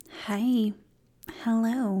Hi,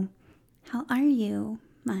 hello, how are you,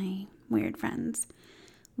 my weird friends?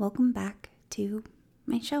 Welcome back to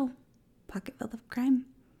my show, Pocketful of Crime.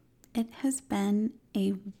 It has been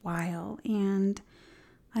a while, and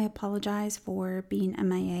I apologize for being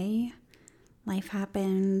MIA. Life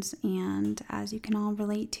happens, and as you can all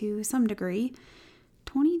relate to some degree,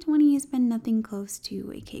 2020 has been nothing close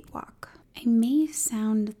to a cakewalk. I may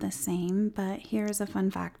sound the same, but here's a fun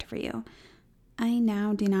fact for you. I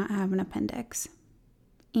now do not have an appendix.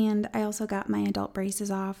 And I also got my adult braces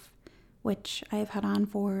off, which I have had on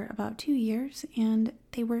for about 2 years, and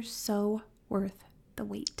they were so worth the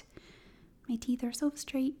wait. My teeth are so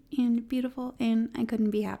straight and beautiful, and I couldn't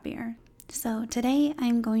be happier. So today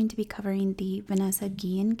I'm going to be covering the Vanessa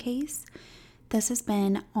Guillen case. This has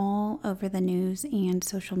been all over the news and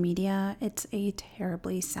social media. It's a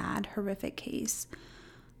terribly sad, horrific case.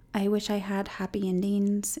 I wish I had happy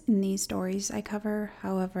endings in these stories I cover.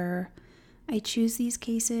 However, I choose these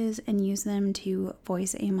cases and use them to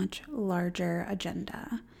voice a much larger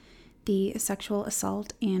agenda. The sexual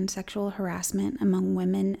assault and sexual harassment among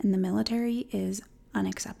women in the military is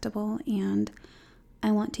unacceptable, and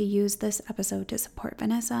I want to use this episode to support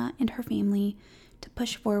Vanessa and her family to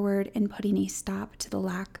push forward in putting a stop to the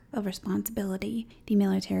lack of responsibility the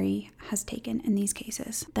military has taken in these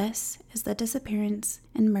cases. This is the disappearance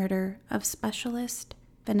and murder of Specialist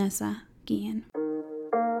Vanessa Guillen.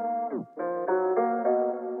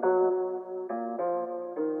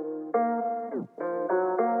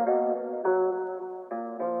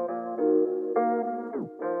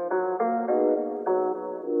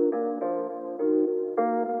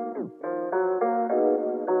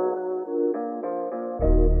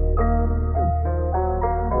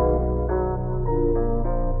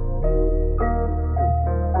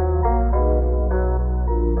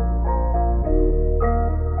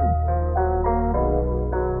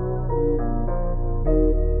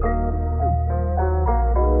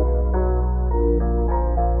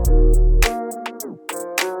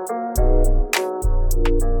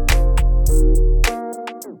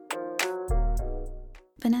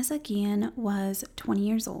 Vanessa Guillen was 20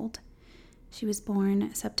 years old. She was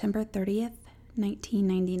born September 30th,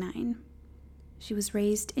 1999. She was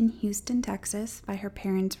raised in Houston, Texas by her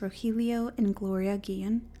parents Rogelio and Gloria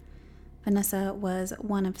Guillen. Vanessa was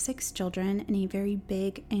one of 6 children in a very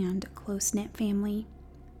big and close-knit family.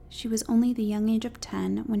 She was only the young age of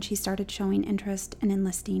 10 when she started showing interest in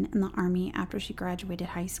enlisting in the Army after she graduated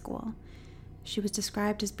high school. She was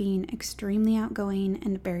described as being extremely outgoing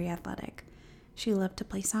and very athletic. She loved to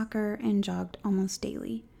play soccer and jogged almost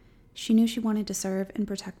daily. She knew she wanted to serve and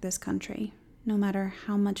protect this country. No matter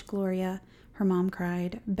how much Gloria, her mom,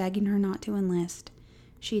 cried, begging her not to enlist,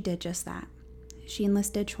 she did just that. She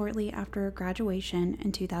enlisted shortly after graduation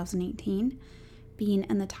in 2018, being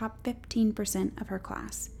in the top 15% of her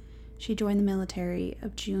class. She joined the military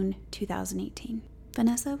of June 2018.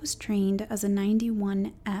 Vanessa was trained as a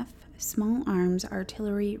 91F Small Arms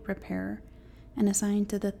Artillery Repairer and assigned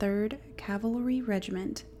to the 3rd Cavalry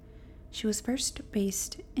Regiment. She was first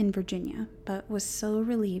based in Virginia, but was so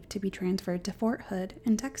relieved to be transferred to Fort Hood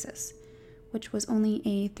in Texas, which was only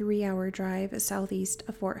a 3-hour drive southeast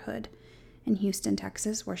of Fort Hood in Houston,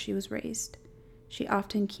 Texas, where she was raised. She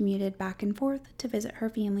often commuted back and forth to visit her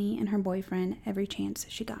family and her boyfriend every chance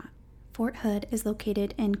she got. Fort Hood is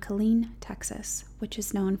located in Killeen, Texas, which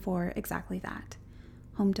is known for exactly that,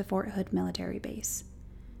 home to Fort Hood Military Base.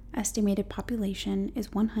 Estimated population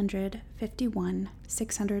is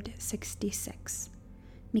 151,666,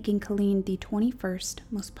 making Killeen the 21st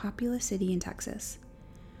most populous city in Texas.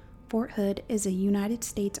 Fort Hood is a United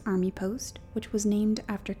States Army post, which was named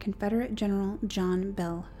after Confederate General John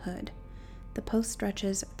Bell Hood. The post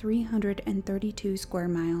stretches 332 square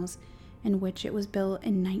miles, in which it was built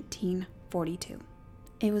in 1942.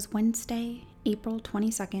 It was Wednesday, April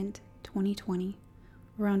 22nd, 2020,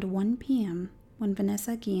 around 1 p.m., when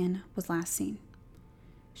Vanessa Guillen was last seen.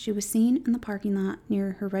 She was seen in the parking lot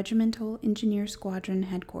near her Regimental Engineer Squadron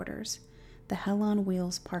headquarters, the Hell on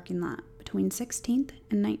Wheels parking lot between 16th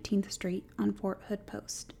and 19th Street on Fort Hood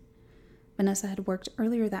Post. Vanessa had worked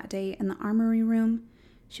earlier that day in the armory room.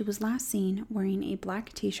 She was last seen wearing a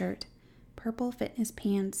black t-shirt, purple fitness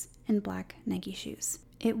pants, and black Nike shoes.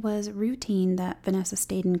 It was routine that Vanessa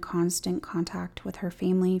stayed in constant contact with her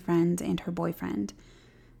family, friends, and her boyfriend.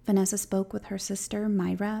 Vanessa spoke with her sister,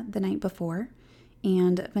 Myra, the night before,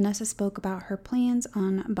 and Vanessa spoke about her plans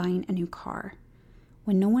on buying a new car.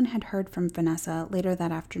 When no one had heard from Vanessa later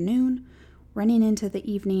that afternoon, running into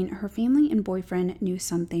the evening, her family and boyfriend knew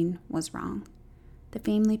something was wrong. The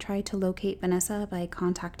family tried to locate Vanessa by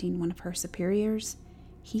contacting one of her superiors,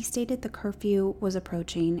 He stated the curfew was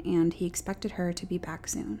approaching and he expected her to be back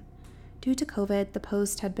soon. Due to COVID, the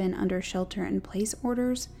Post had been under shelter-in-place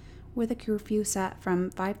orders with a curfew set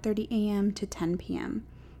from 5:30 a.m. to 10 p.m.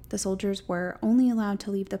 The soldiers were only allowed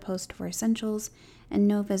to leave the post for essentials, and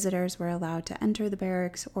no visitors were allowed to enter the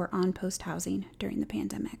barracks or on-post housing during the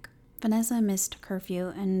pandemic. Vanessa missed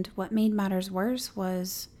curfew, and what made matters worse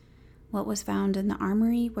was what was found in the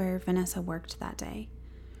armory where Vanessa worked that day.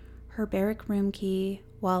 Her barrack room key,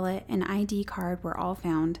 wallet, and ID card were all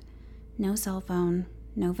found. No cell phone,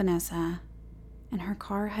 no Vanessa, and her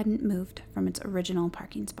car hadn't moved from its original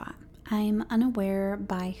parking spot. I'm unaware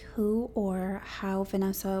by who or how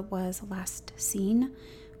Vanessa was last seen.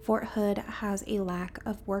 Fort Hood has a lack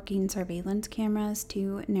of working surveillance cameras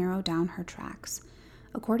to narrow down her tracks.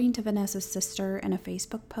 According to Vanessa's sister in a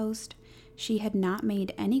Facebook post, she had not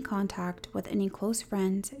made any contact with any close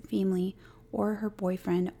friends, family, or her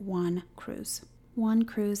boyfriend, Juan Cruz. Juan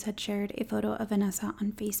Cruz had shared a photo of Vanessa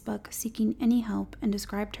on Facebook seeking any help and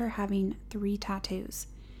described her having 3 tattoos: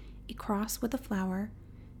 a cross with a flower,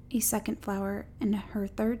 a second flower, and her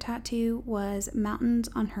third tattoo was mountains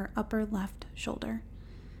on her upper left shoulder.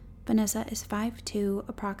 Vanessa is 5'2",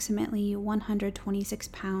 approximately 126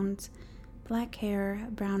 pounds, black hair,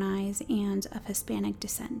 brown eyes, and of Hispanic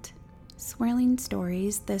descent. Swirling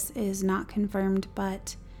stories, this is not confirmed,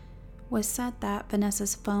 but was said that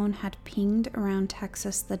Vanessa's phone had pinged around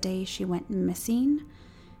Texas the day she went missing.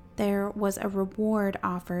 There was a reward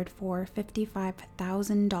offered for $55,000,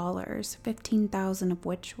 $15,000 of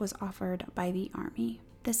which was offered by the Army.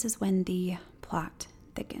 This is when the plot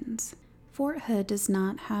thickens. Fort Hood does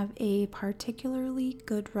not have a particularly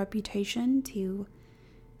good reputation, to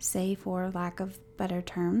say for lack of better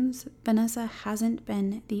terms. Vanessa hasn't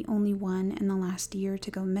been the only one in the last year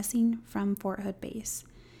to go missing from Fort Hood base.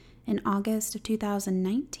 In August of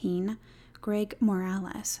 2019, Greg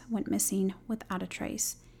Morales went missing without a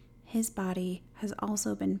trace. His body has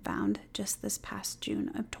also been found just this past June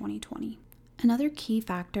of 2020. Another key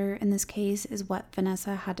factor in this case is what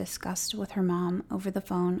Vanessa had discussed with her mom over the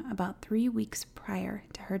phone about 3 weeks prior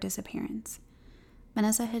to her disappearance.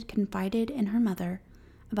 Vanessa had confided in her mother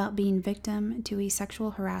about being victim to a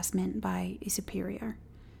sexual harassment by a superior.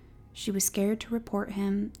 She was scared to report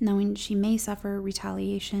him, knowing she may suffer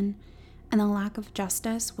retaliation, and the lack of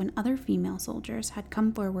justice when other female soldiers had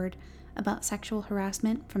come forward about sexual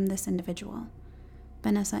harassment from this individual.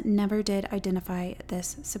 Vanessa never did identify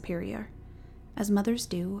this superior. As mothers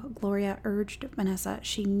do, Gloria urged Vanessa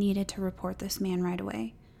she needed to report this man right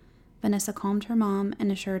away. Vanessa calmed her mom and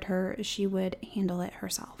assured her she would handle it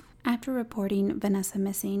herself. After reporting Vanessa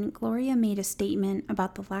missing, Gloria made a statement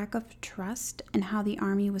about the lack of trust and how the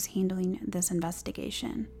Army was handling this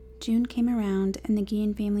investigation. June came around and the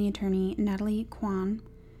Guillen family attorney, Natalie Kwan,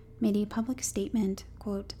 made a public statement,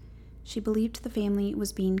 quote, "She believed the family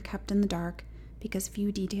was being kept in the dark because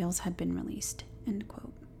few details had been released," end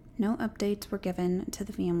quote. No updates were given to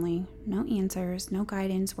the family, no answers, no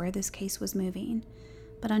guidance where this case was moving.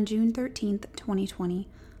 But on June 13th, 2020,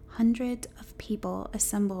 hundreds of people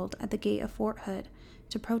assembled at the gate of Fort Hood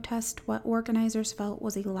to protest what organizers felt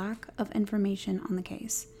was a lack of information on the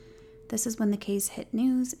case. This is when the case hit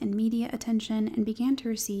news and media attention and began to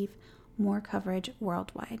receive more coverage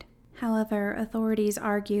worldwide. However, authorities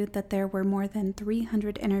argued that there were more than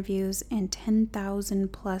 300 interviews and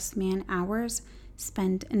 10,000 plus man-hours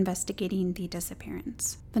spent investigating the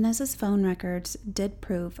disappearance. Vanessa's phone records did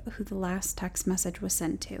prove who the last text message was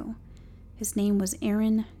sent to. His name was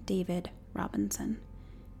Aaron David Robinson,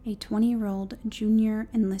 a 20-year-old junior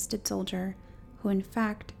enlisted soldier who in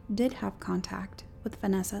fact did have contact with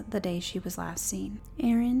Vanessa the day she was last seen.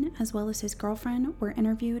 Aaron, as well as his girlfriend, were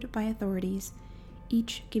interviewed by authorities,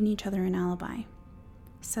 each giving each other an alibi.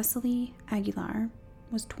 Cecily Aguilar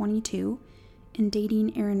was 22 and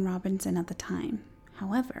dating Aaron Robinson at the time.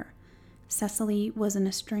 However, Cecily was an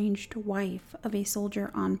estranged wife of a soldier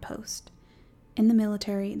on post. In the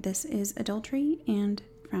military, this is adultery and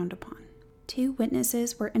frowned upon. 2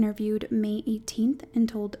 witnesses were interviewed May 18th and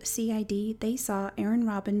told CID they saw Aaron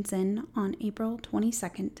Robinson on April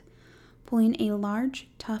 22nd pulling a large,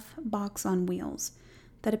 tough box on wheels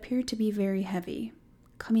that appeared to be very heavy.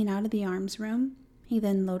 Coming out of the arms room, he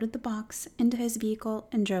then loaded the box into his vehicle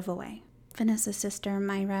and drove away. Vanessa's sister,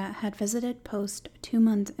 Myra, had visited Post 2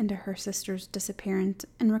 months into her sister's disappearance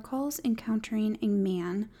and recalls encountering a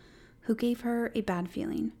man who gave her a bad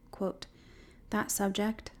feeling. Quote, "That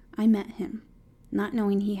subject, I met him. Not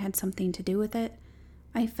knowing he had something to do with it,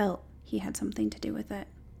 I felt he had something to do with it,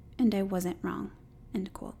 and I wasn't wrong."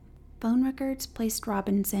 End quote. Phone records placed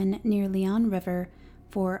Robinson near Leon River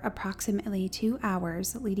for approximately 2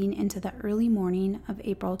 hours leading into the early morning of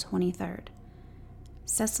April 23rd.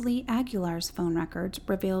 Cecily Aguilar's phone records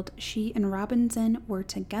revealed she and Robinson were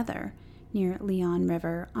together near Leon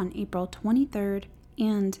River on April 23rd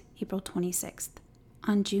and April 26th.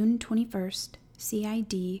 On June 21st,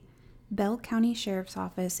 CID, Bell County Sheriff's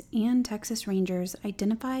Office, and Texas Rangers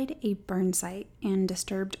identified a burn site and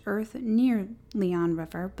disturbed earth near Leon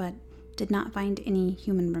River, but did not find any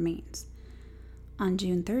human remains. On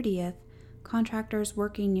June 30th, contractors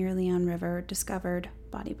working near Leon River discovered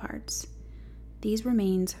body parts. These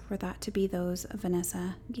remains were thought to be those of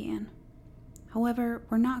Vanessa Guillen. However,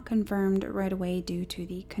 were not confirmed right away due to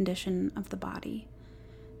the condition of the body.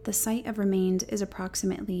 The site of remains is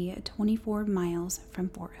approximately 24 miles from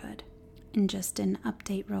Fort Hood. And just an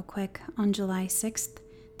update real quick, on July 6th,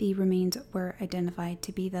 the remains were identified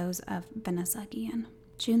to be those of Vanessa Guillen.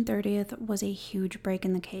 June 30th was a huge break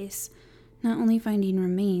in the case, not only finding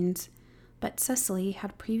remains, but Cecily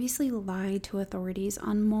had previously lied to authorities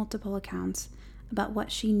on multiple accounts about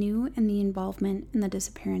what she knew and the involvement in the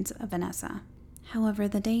disappearance of Vanessa. However,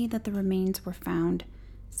 the day that the remains were found,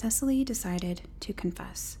 Cecily decided to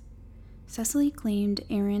confess. Cecily claimed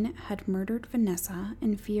Aaron had murdered Vanessa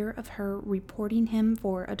in fear of her reporting him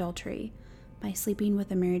for adultery by sleeping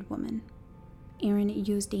with a married woman. Aaron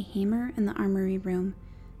used a hammer in the armory room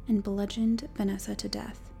and bludgeoned Vanessa to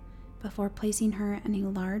death before placing her in a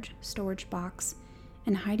large storage box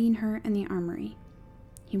and hiding her in the armory.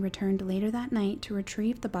 He returned later that night to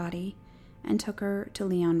retrieve the body and took her to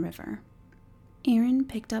Leon River. Aaron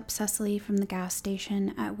picked up Cecily from the gas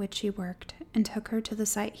station at which she worked and took her to the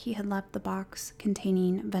site he had left the box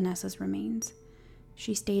containing Vanessa's remains.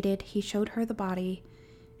 She stated he showed her the body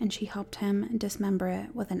and she helped him dismember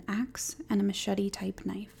it with an axe and a machete-type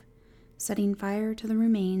knife, setting fire to the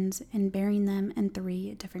remains and burying them in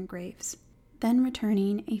 3 different graves. Then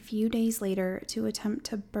returning a few days later to attempt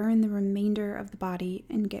to burn the remainder of the body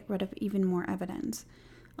and get rid of even more evidence,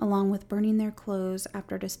 along with burning their clothes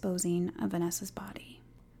after disposing of Vanessa's body.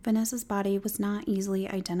 Vanessa's body was not easily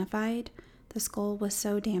identified. The skull was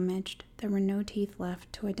so damaged, there were no teeth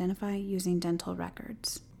left to identify using dental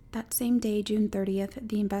records. That same day, June 30th,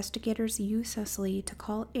 the investigators used Cecily to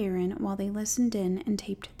call Aaron while they listened in and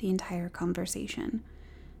taped the entire conversation.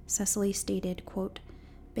 Cecily stated, quote,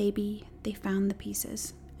 "Baby, they found the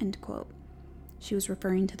pieces," end quote. She was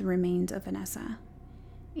referring to the remains of Vanessa.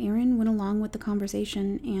 Aaron went along with the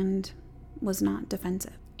conversation and was not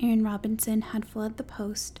defensive. Aaron Robinson had fled the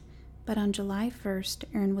post, but on July 1st,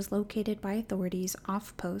 Aaron was located by authorities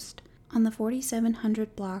off post on the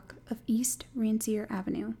 4700 block of East Rancier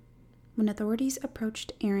Avenue. When authorities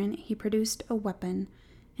approached Aaron, he produced a weapon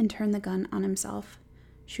and turned the gun on himself,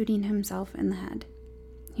 shooting himself in the head.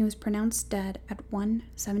 He was pronounced dead at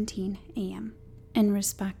 1:17 a.m. In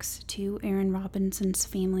respects to Aaron Robinson's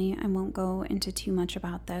family, I won't go into too much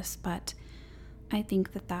about this, but I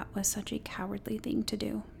think that was such a cowardly thing to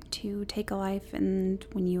do, to take a life, and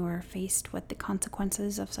when you are faced with the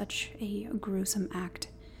consequences of such a gruesome act,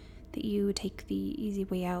 that you take the easy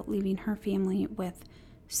way out, leaving her family with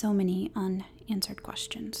so many unanswered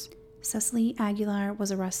questions. Cecily Aguilar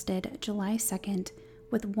was arrested July 2nd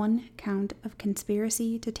with 1 count of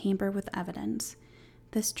conspiracy to tamper with evidence.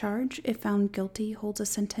 This charge, if found guilty, holds a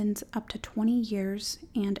sentence up to 20 years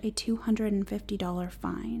and a $250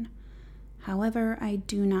 fine. However, I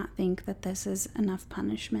do not think that this is enough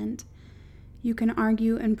punishment. You can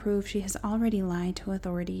argue and prove she has already lied to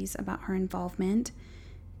authorities about her involvement.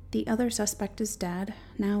 The other suspect is dead.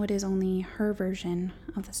 Now it is only her version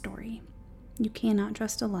of the story. You cannot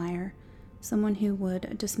trust a liar, someone who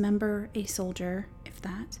would dismember a soldier, if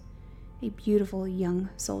that, a beautiful young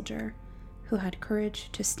soldier who had courage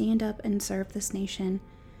to stand up and serve this nation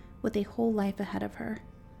with a whole life ahead of her.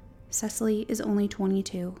 Cecily is only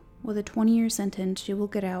 22. With a 20-year sentence, she will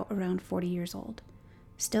get out around 40 years old,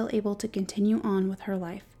 still able to continue on with her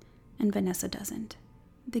life, and Vanessa doesn't.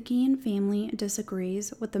 The Guillen family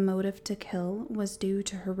disagrees with the motive to kill was due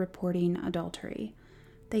to her reporting adultery.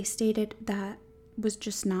 They stated that was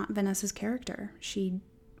just not Vanessa's character. She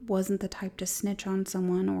wasn't the type to snitch on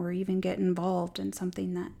someone or even get involved in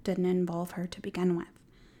something that didn't involve her to begin with.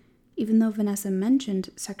 Even though Vanessa mentioned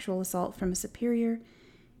sexual assault from a superior,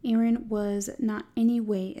 Aaron was not any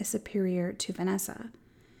way a superior to Vanessa.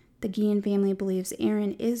 The Guillen family believes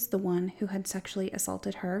Aaron is the one who had sexually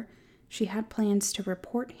assaulted her. She had plans to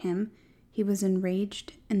report him. He was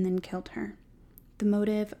enraged and then killed her. The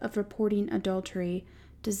motive of reporting adultery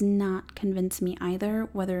does not convince me either,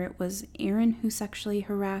 whether it was Aaron who sexually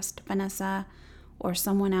harassed Vanessa or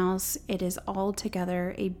someone else. It is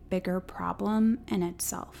altogether a bigger problem in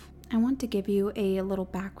itself. I want to give you a little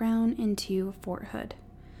background into Fort Hood.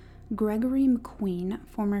 Gregory McQueen,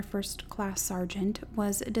 former first-class sergeant,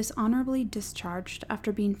 was dishonorably discharged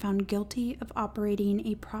after being found guilty of operating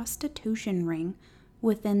a prostitution ring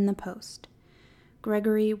within the post.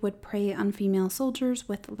 Gregory would prey on female soldiers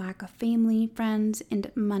with lack of family, friends, and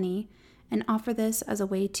money, and offer this as a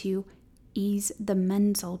way to ease the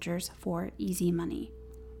men soldiers for easy money.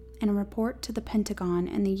 In a report to the Pentagon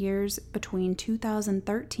in the years between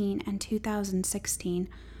 2013 and 2016,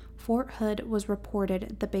 Fort Hood was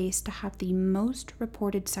reported the base to have the most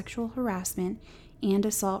reported sexual harassment and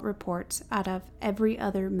assault reports out of every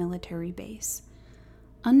other military base.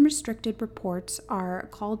 Unrestricted reports are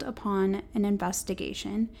called upon an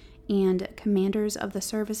investigation, and commanders of the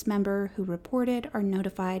service member who reported are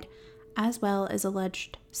notified, as well as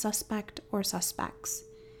alleged suspect or suspects.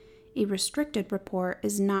 A restricted report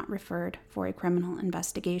is not referred for a criminal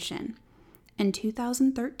investigation. In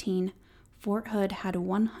 2013, Fort Hood had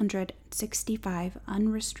 165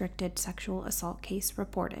 unrestricted sexual assault cases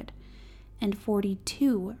reported and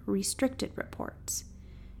 42 restricted reports.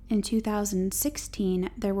 In 2016,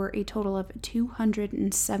 there were a total of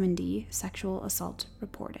 270 sexual assaults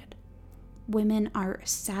reported. Women are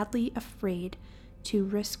sadly afraid to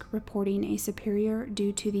risk reporting a superior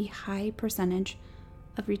due to the high percentage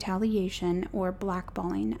of retaliation, or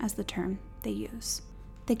blackballing as the term they use.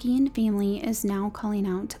 The Guillen family is now calling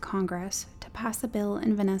out to Congress to pass a bill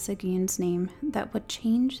in Vanessa Guillen's name that would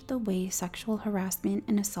change the way sexual harassment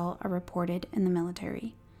and assault are reported in the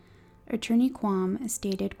military. Attorney Quam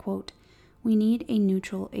stated, quote, "We need a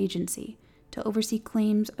neutral agency to oversee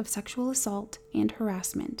claims of sexual assault and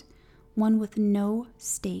harassment, one with no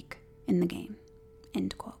stake in the game,"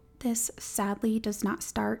 end quote. This sadly does not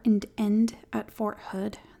start and end at Fort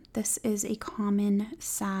Hood. This is a common,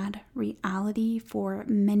 sad reality for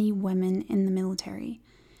many women in the military.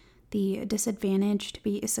 The disadvantage to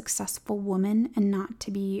be a successful woman and not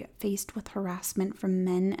to be faced with harassment from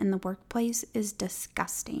men in the workplace is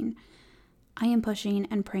disgusting. I am pushing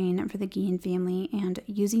and praying for the Guillen family and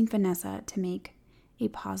using Vanessa to make a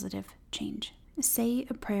positive change. Say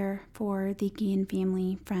a prayer for the Guillen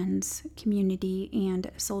family, friends, community, and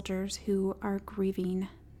soldiers who are grieving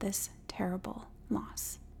this terrible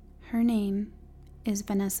loss. Her name is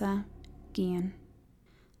Vanessa Guillen.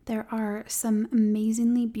 There are some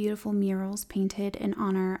amazingly beautiful murals painted in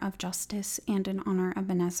honor of justice and in honor of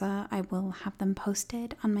Vanessa. I will have them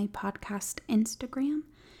posted on my podcast Instagram.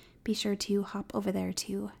 Be sure to hop over there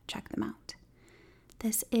to check them out.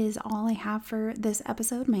 This is all I have for this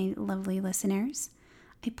episode, my lovely listeners.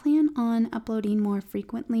 I plan on uploading more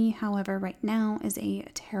frequently. However, right now is a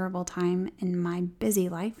terrible time in my busy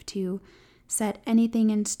life to set anything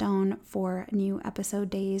in stone for new episode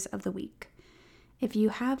days of the week. If you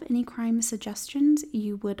have any crime suggestions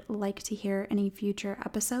you would like to hear in a future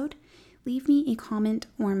episode, leave me a comment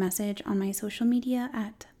or message on my social media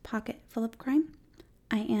at Pocket Full of Crime.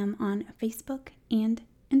 I am on Facebook and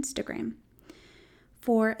Instagram.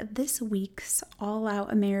 For this week's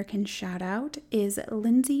all-out American shout-out is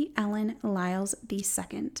Lindsay Ellen Lyles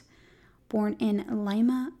II, born in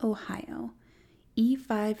Lima, Ohio,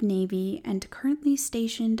 E5 Navy, and currently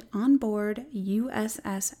stationed on board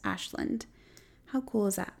USS Ashland. How cool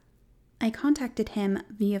is that? I contacted him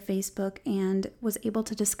via Facebook and was able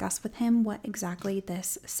to discuss with him what exactly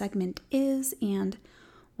this segment is and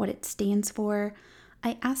what it stands for.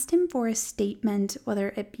 I asked him for a statement, whether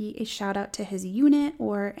it be a shout out to his unit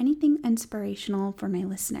or anything inspirational for my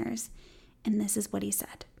listeners. And this is what he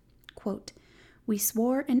said, quote, "We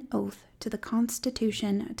swore an oath to the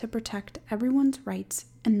Constitution to protect everyone's rights,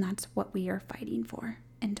 and that's what we are fighting for,"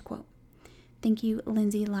 end quote. Thank you,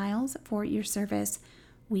 Lindsay Lyles, for your service.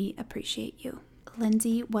 We appreciate you.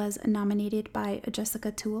 Lindsay was nominated by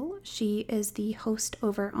Jessica Toole. She is the host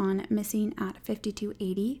over on Missing at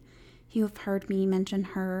 5280. You have heard me mention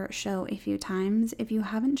her show a few times. If you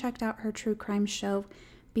haven't checked out her true crime show,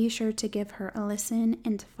 be sure to give her a listen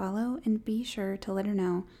and to follow, and be sure to let her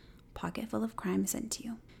know Pocket Full of Crime sent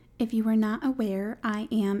you. If you are not aware, I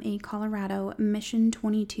am a Colorado Mission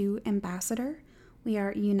 22 ambassador. We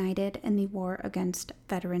are united in the war against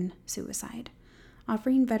veteran suicide,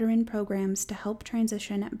 offering veteran programs to help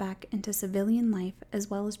transition back into civilian life, as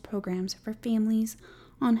well as programs for families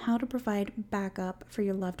on how to provide backup for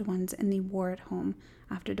your loved ones in the war at home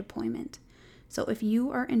after deployment. So if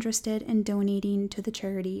you are interested in donating to the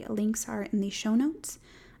charity, links are in the show notes,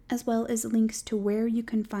 as well as links to where you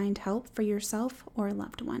can find help for yourself or a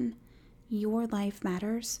loved one. Your life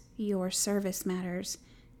matters, your service matters,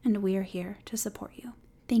 and we are here to support you.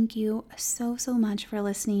 Thank you so much for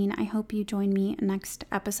listening. I hope you join me next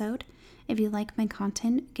episode. If you like my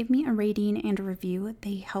content, give me a rating and a review.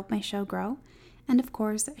 They help my show grow. And of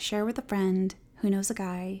course, share with a friend who knows a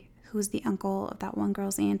guy who's the uncle of that one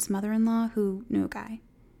girl's aunt's mother-in-law who knew a guy.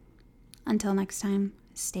 Until next time,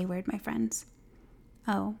 stay weird, my friends.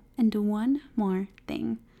 Oh, and one more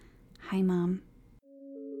thing. Hi, Mom.